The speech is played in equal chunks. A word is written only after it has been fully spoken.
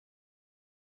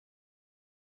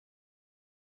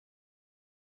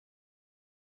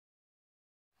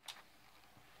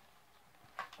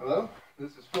Hello,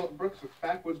 this is Philip Brooks with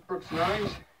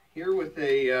Backwoodsbrooksknivesnguns, here with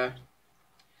a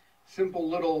simple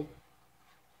little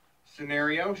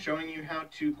scenario showing you how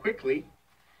to quickly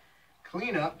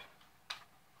clean up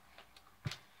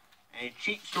a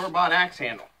cheap store-bought axe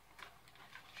handle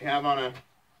that you have on an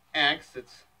axe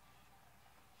that's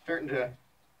starting to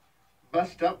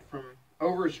bust up from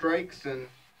overstrikes and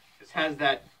just has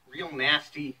that real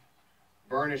nasty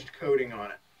varnished coating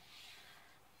on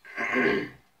it.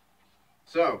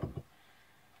 So,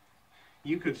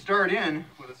 you could start in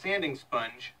with a sanding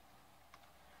sponge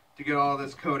to get all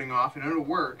this coating off, and it'll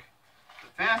work. The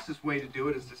fastest way to do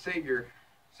it is to save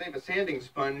a sanding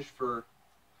sponge for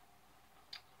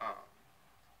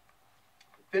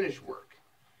finish work.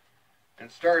 And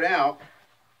start out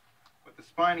with the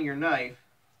spine of your knife.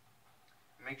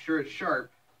 Make sure it's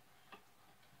sharp.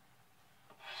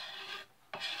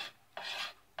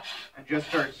 And just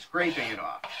start scraping it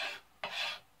off.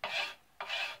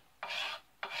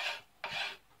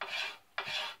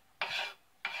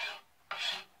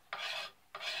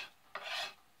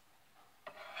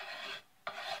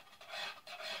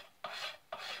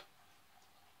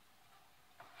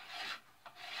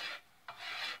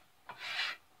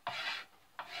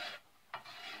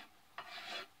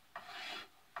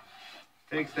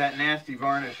 Takes that nasty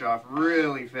varnish off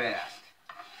really fast.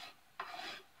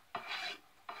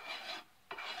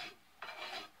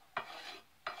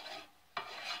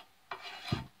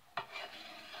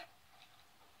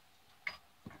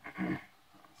 Let's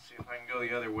see if I can go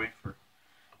the other way for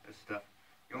this stuff.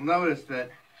 You'll notice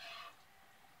that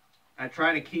I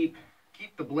try to keep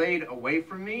the blade away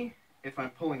from me if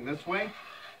I'm pulling this way,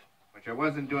 which I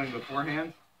wasn't doing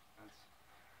beforehand.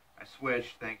 I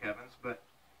switched, thank heavens, but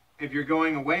if you're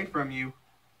going away from you,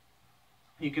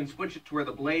 you can switch it to where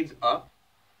the blade's up,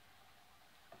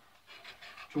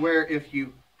 to where if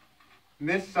you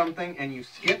miss something and you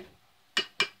skip,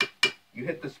 you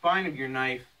hit the spine of your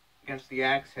knife against the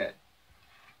axe head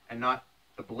and not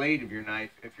the blade of your knife.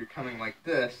 If you're coming like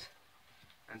this,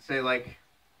 and say like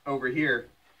over here,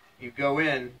 you go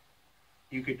in,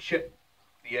 you could chip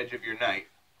the edge of your knife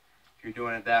if you're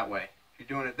doing it that way. If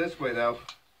you're doing it this way though,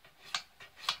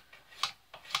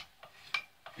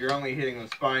 you're only hitting the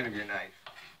spine of your knife.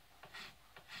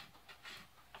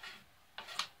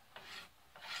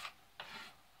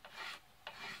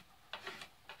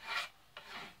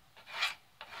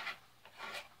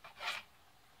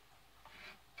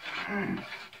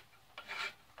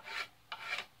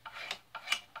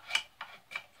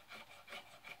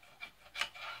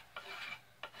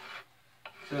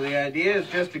 So the idea is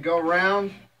just to go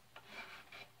around,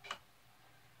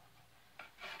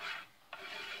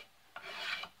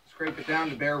 scrape it down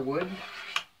to bare wood.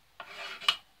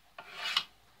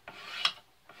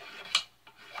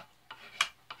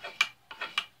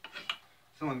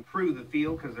 This will improve the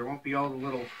feel because there won't be all the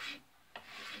little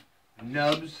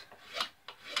nubs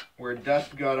where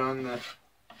dust got on the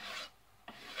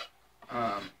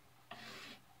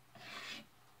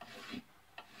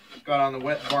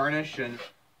wet varnish and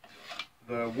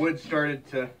the wood started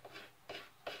to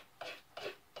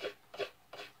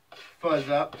fuzz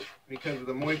up because of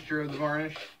the moisture of the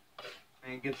varnish,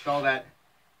 and it gets all that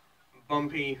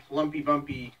bumpy, lumpy,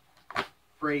 bumpy,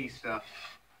 fray stuff.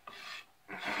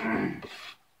 I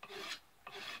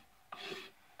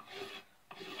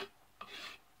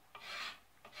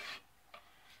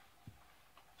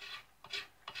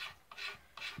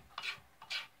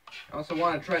also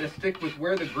want to try to stick with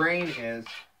where the grain is.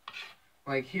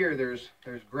 Like here, there's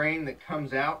grain that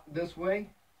comes out this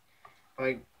way. If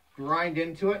I grind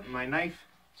into it, my knife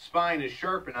spine is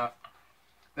sharp enough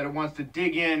that it wants to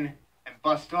dig in and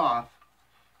bust off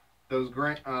those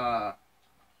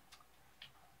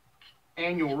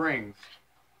annual rings.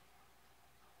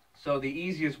 So the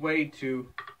easiest way to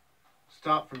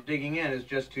stop from digging in is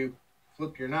just to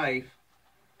flip your knife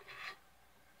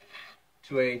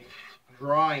to a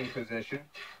drawing position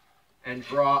and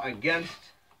draw against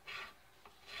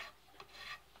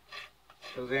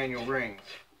those annual rings,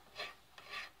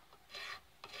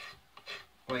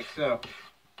 like so.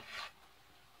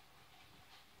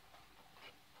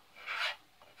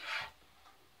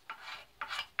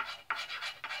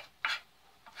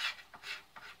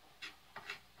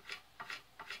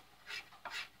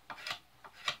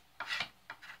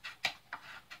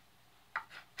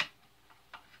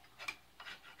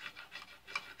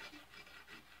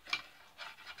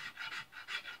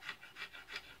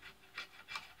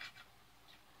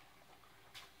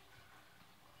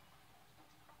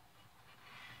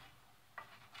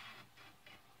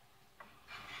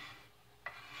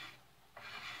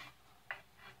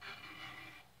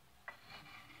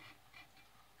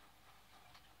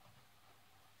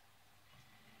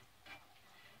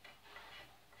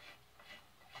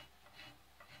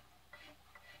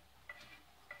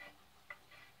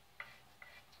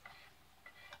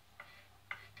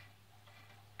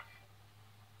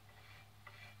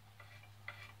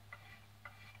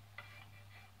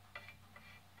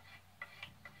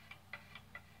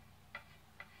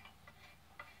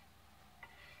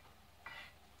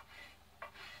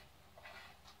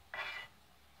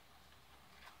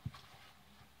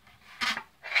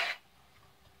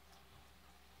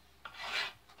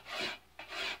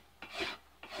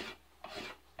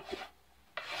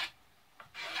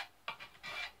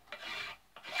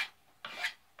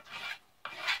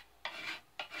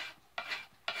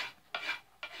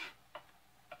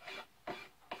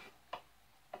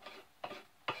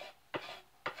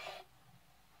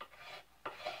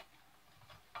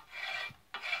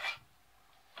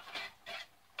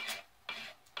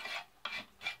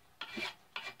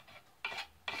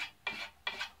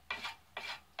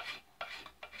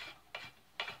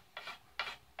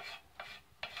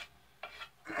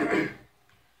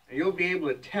 you'll be able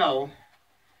to tell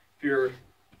if you're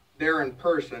there in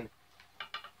person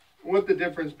what the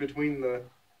difference between the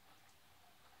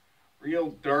real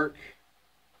dark,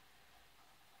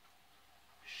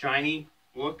 shiny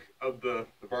look of the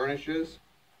varnish is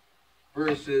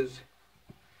versus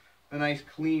the nice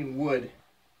clean wood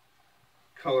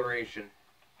coloration.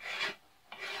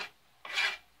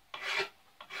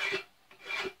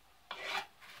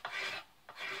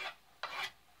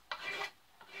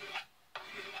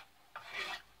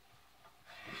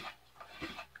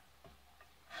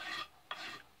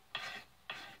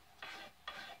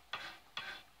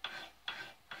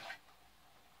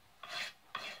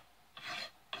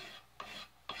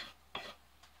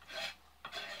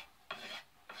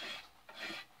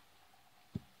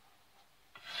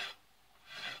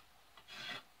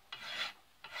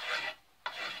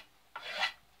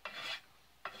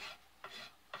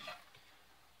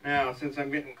 Now, since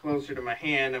I'm getting closer to my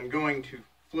hand, I'm going to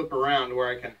flip around where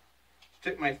I can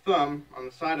stick my thumb on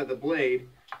the side of the blade,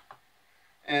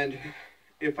 and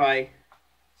if I,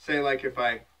 say like if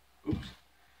I, oops,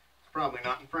 it's probably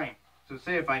not in frame. So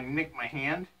say if I nick my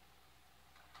hand,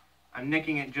 I'm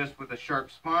nicking it just with a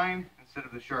sharp spine instead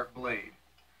of the sharp blade.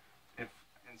 If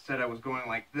instead I was going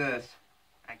like this,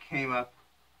 I came up,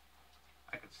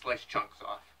 I could slice chunks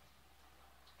off.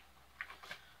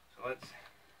 So let's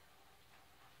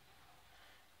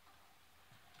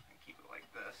keep it like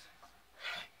this.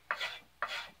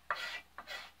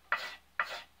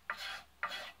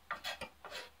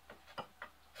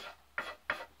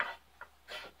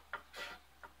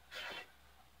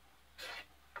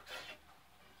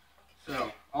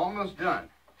 So, almost done.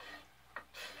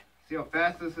 See how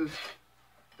fast this is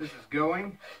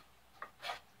going?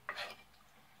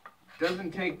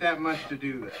 Doesn't take that much to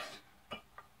do this.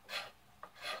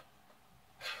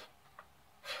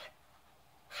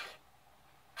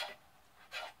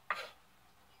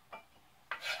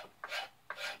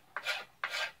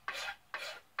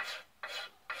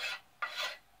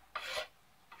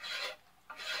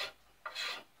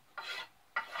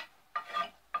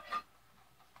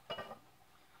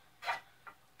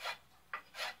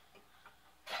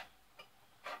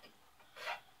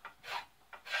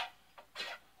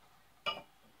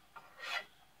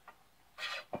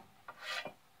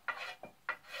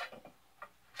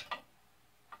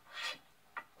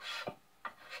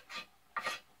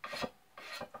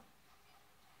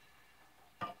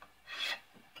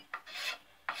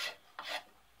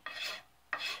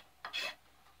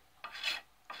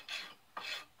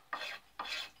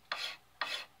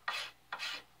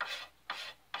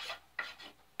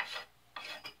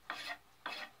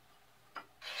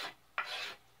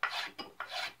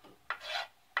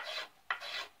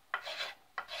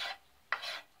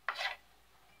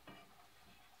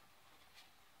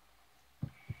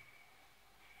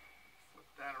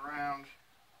 That around.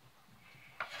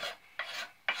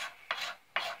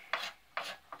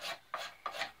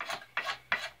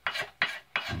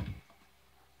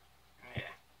 Yeah.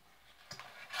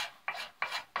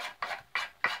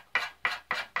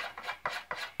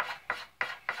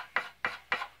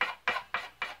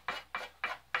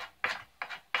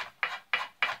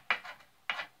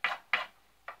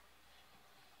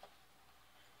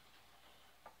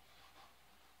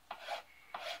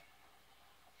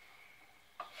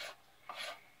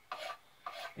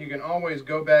 You can always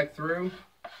go back through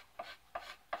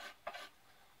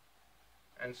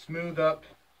and smooth up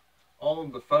all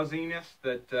of the fuzziness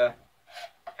that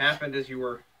happened as you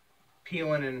were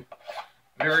peeling in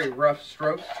very rough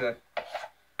strokes to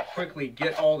quickly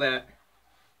get all that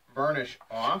varnish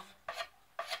off.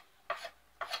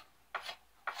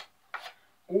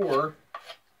 Or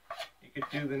you could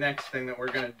do the next thing that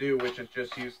we're going to do, which is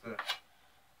just use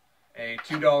a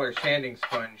 $2 sanding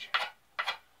sponge.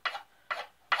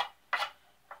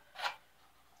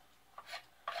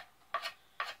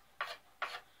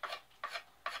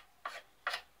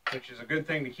 Which is a good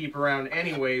thing to keep around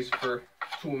anyways for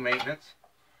tool maintenance,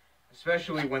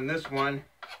 especially when this one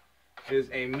is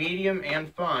a medium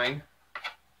and fine.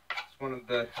 It's one of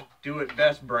the Do It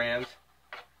Best brands.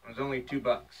 It was only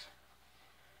 $2.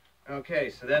 Okay,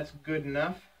 so that's good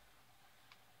enough.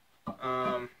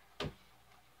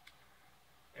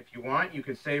 If you want, you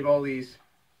could save all these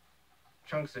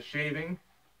chunks of shaving.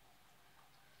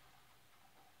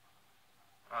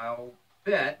 I'll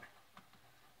bet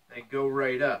they go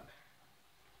right up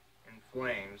in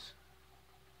flames.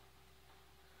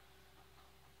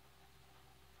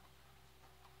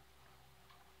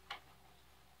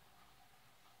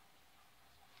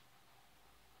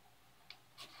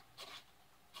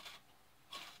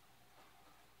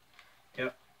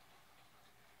 Yep.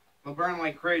 They'll burn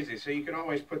like crazy, so you can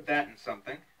always put that in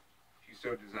something, if you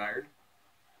so desired.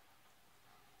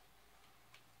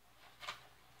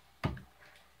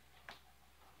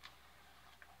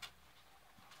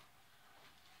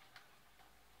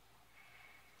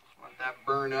 Let that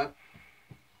burn up.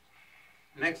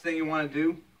 Next thing you want to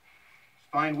do is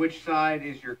find which side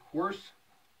is your coarse,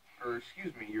 or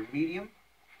excuse me, your medium.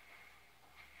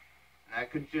 And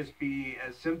that could just be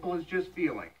as simple as just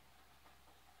feeling.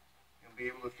 You'll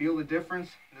be able to feel the difference.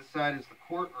 This side is the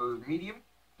coarse or medium.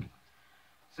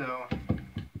 So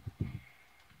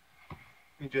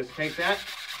you just take that,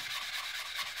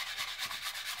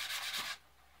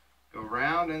 go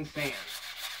around and sand.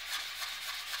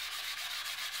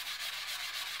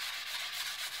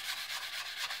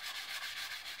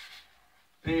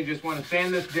 Then you just want to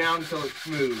sand this down until it's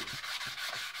smooth.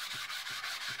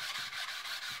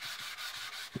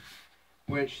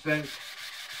 Which, since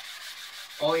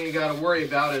all you got to worry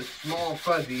about is small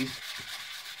fuzzies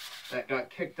that got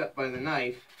kicked up by the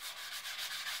knife,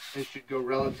 this should go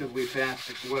relatively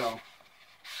fast as well.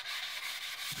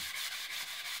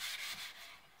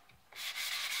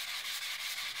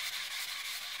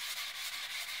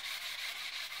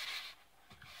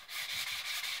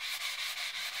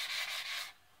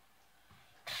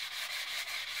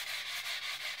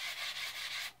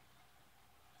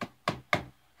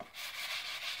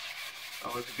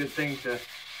 So it's a good thing to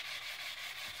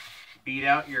beat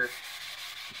out your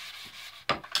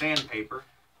sandpaper.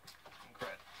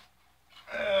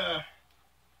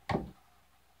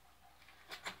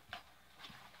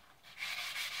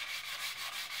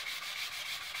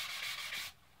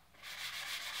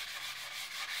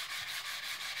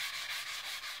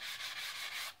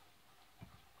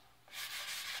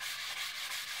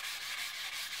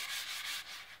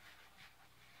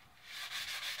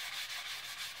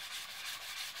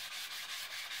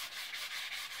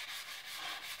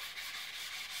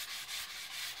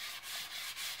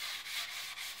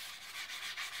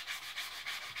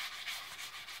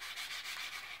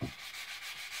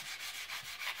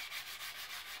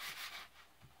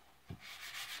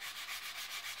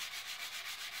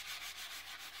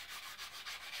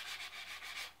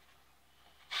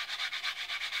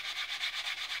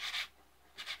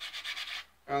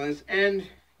 Now this end,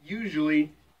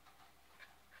 usually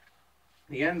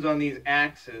the ends on these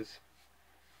axes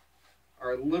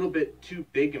are a little bit too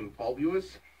big and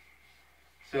bulbous.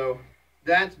 So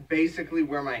that's basically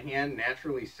where my hand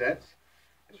naturally sets,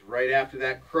 is right after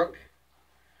that crook.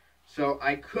 So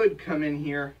I could come in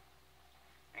here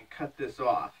and cut this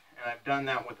off, and I've done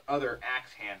that with other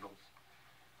axe handles.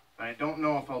 But I don't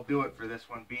know if I'll do it for this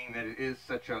one, being that it is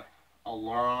such a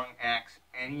long axe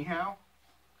anyhow.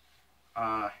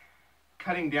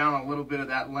 Cutting down a little bit of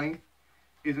that length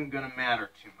isn't going to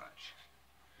matter too much,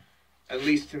 at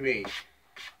least to me.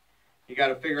 You got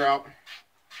to figure out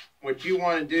what you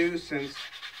want to do, since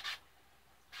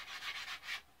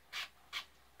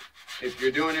if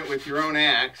you're doing it with your own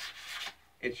axe,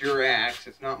 it's your axe,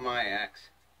 it's not my axe.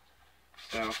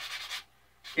 So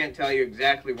can't tell you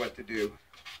exactly what to do.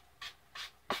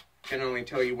 Can only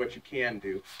tell you what you can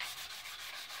do.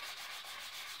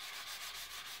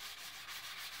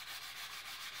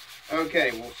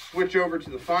 Okay, we'll switch over to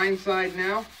the fine side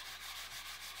now.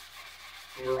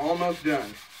 We're almost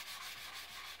done.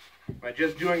 By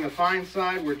just doing the fine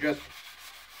side, we're just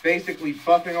basically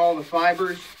buffing all the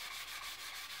fibers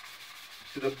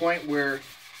to the point where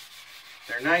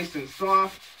they're nice and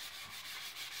soft.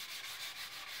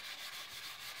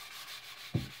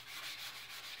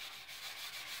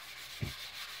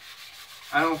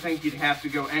 I don't think you'd have to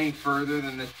go any further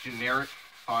than this generic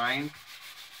fine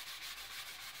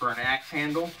for an axe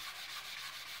handle,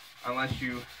 unless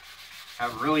you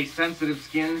have really sensitive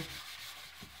skin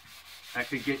that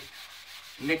could get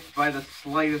nicked by the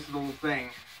slightest little thing.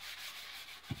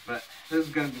 But this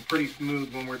is going to be pretty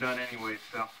smooth when we're done anyway,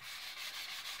 so.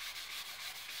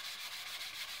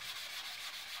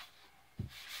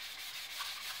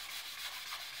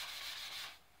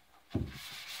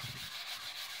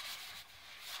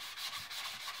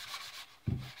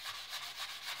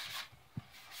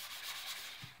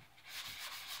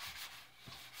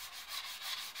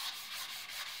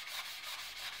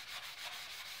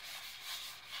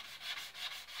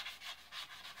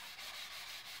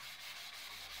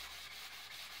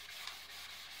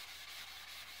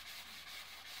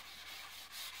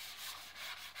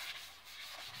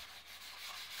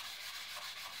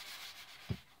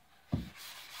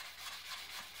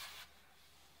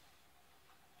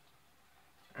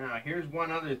 Now, here's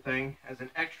one other thing. As an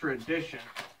extra addition,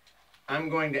 I'm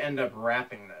going to end up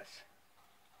wrapping this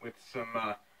with some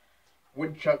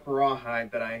woodchuck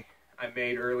rawhide that I I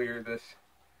made earlier this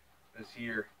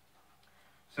year.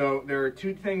 So there are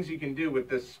two things you can do with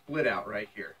this split out right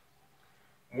here.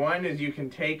 One is you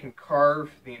can take and carve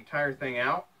the entire thing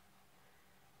out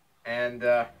and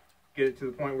get it to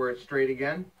the point where it's straight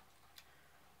again.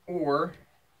 Or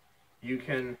you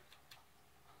can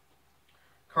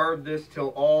carve this till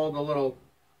all the little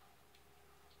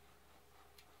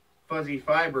fuzzy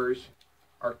fibers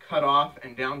are cut off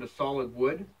and down to solid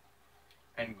wood,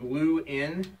 and glue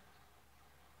in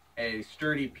a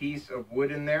sturdy piece of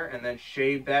wood in there, and then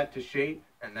shave that to shape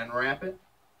and then wrap it.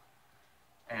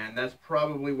 And that's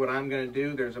probably what I'm going to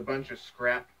do. There's a bunch of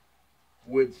scrap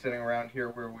wood sitting around here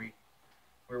where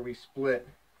we split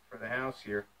for the house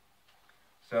here.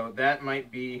 So that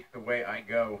might be the way I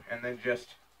go, and then just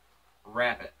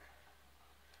wrap it.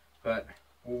 But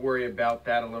we'll worry about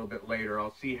that a little bit later.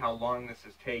 I'll see how long this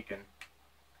has taken,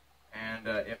 and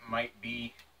it might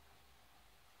be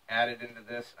added into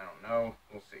this. I don't know.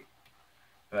 We'll see.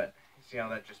 But see how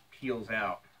that just peels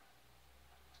out.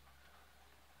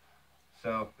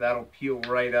 So that'll peel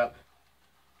right up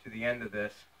to the end of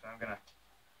this. So I'm going to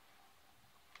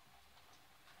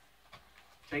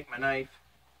take my knife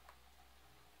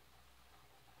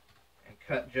and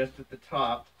cut just at the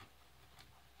top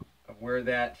of where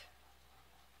that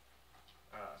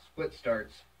split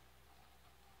starts,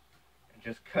 and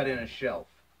just cut in a shelf.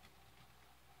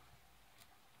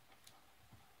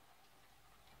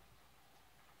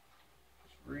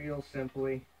 Just real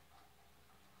simply.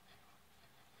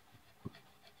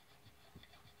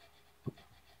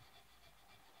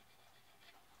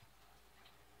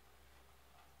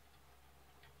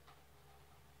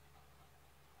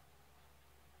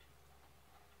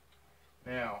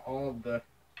 Now all of the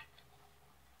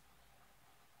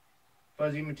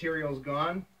fuzzy material is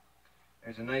gone.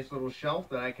 There's a nice little shelf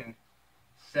that I can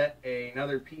set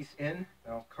another piece in.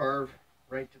 I'll carve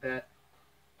right to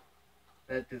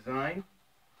that design.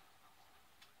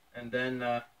 And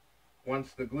then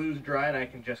once the glue's dried, I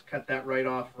can just cut that right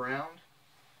off round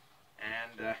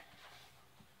and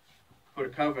put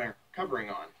a covering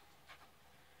on.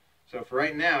 So for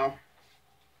right now,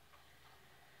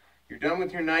 you're done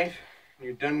with your knife, and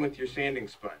you're done with your sanding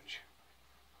sponge.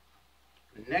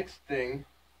 The next thing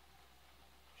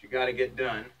that you got to get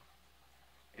done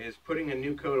is putting a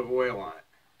new coat of oil on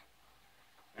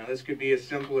it. Now this could be as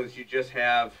simple as you just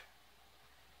have,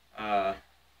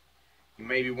 you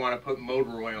maybe want to put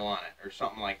motor oil on it or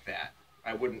something like that.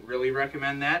 I wouldn't really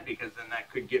recommend that, because then that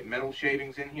could get metal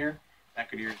shavings in here. That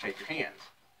could irritate your hands.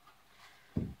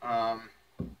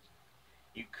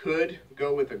 You could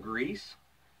go with a grease,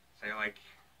 say like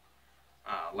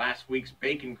last week's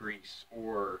bacon grease,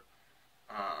 or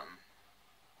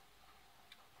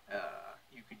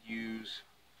you could use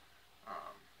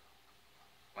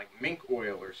like mink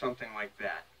oil or something like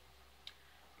that.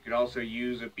 You could also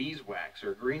use a beeswax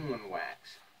or Greenland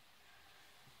wax.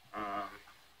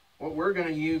 What we're going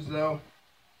to use though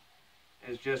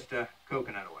is just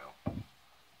coconut oil.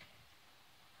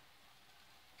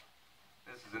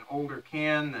 This is an older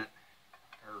can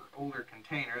or older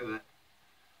container that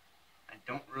I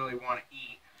don't really want to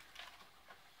eat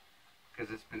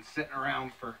because it's been sitting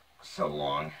around for so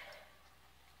long.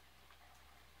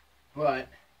 But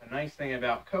the nice thing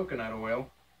about coconut oil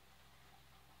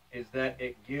is that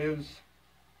it gives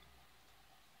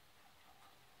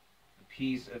the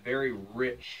piece a very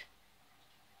rich,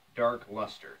 dark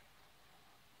luster.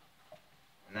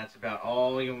 And that's about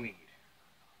all you'll need,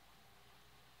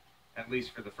 at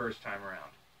least for the first time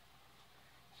around.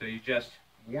 So you just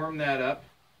warm that up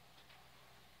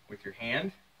with your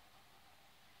hand.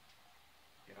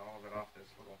 Get all of it off this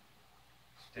little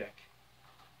stick.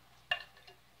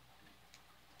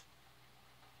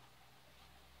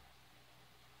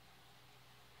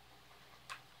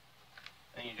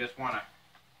 Then you just want to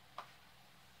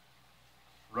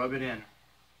rub it in.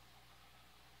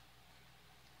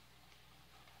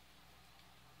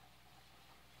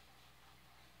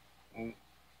 We'll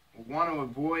want to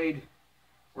avoid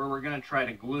where we're going to try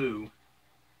to glue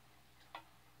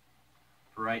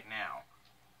for right now.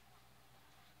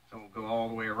 So we'll go all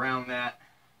the way around that.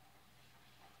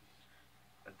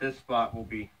 But this spot will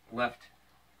be left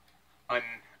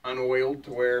unoiled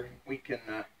to where we can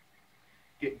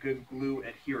get good glue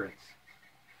adherence.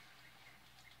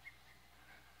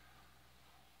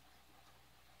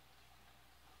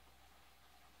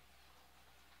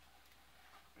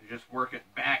 And just work it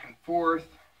back and forth.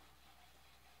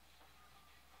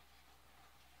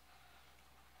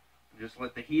 Just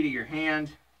let the heat of your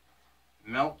hand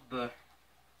melt the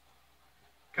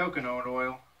coconut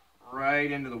oil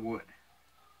right into the wood.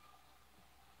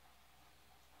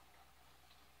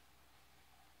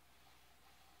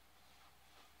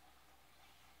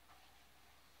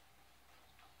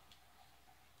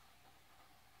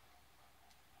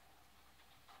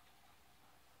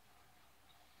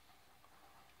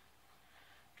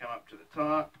 up to the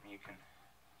top. You can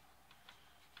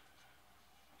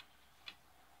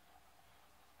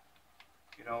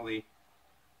get all the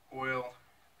oil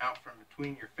out from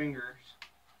between your fingers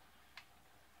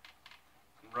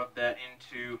and rub that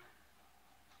into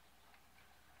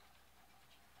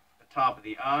the top of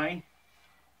the eye.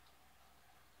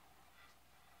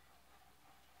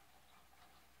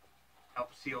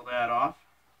 Help seal that off.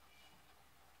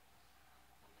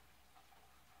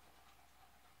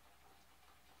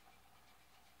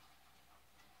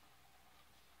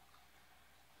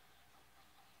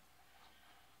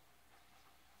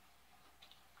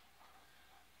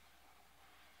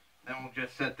 Then we'll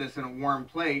just set this in a warm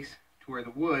place to where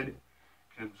the wood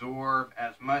can absorb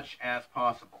as much as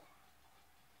possible.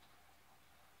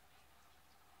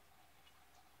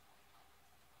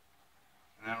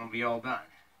 And that'll be all done.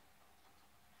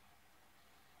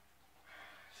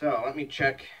 So let me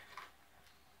check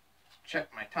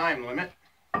my time limit,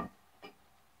 and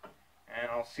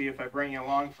I'll see if I bring you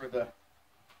along for the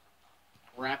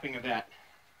wrapping of that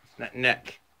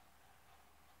neck.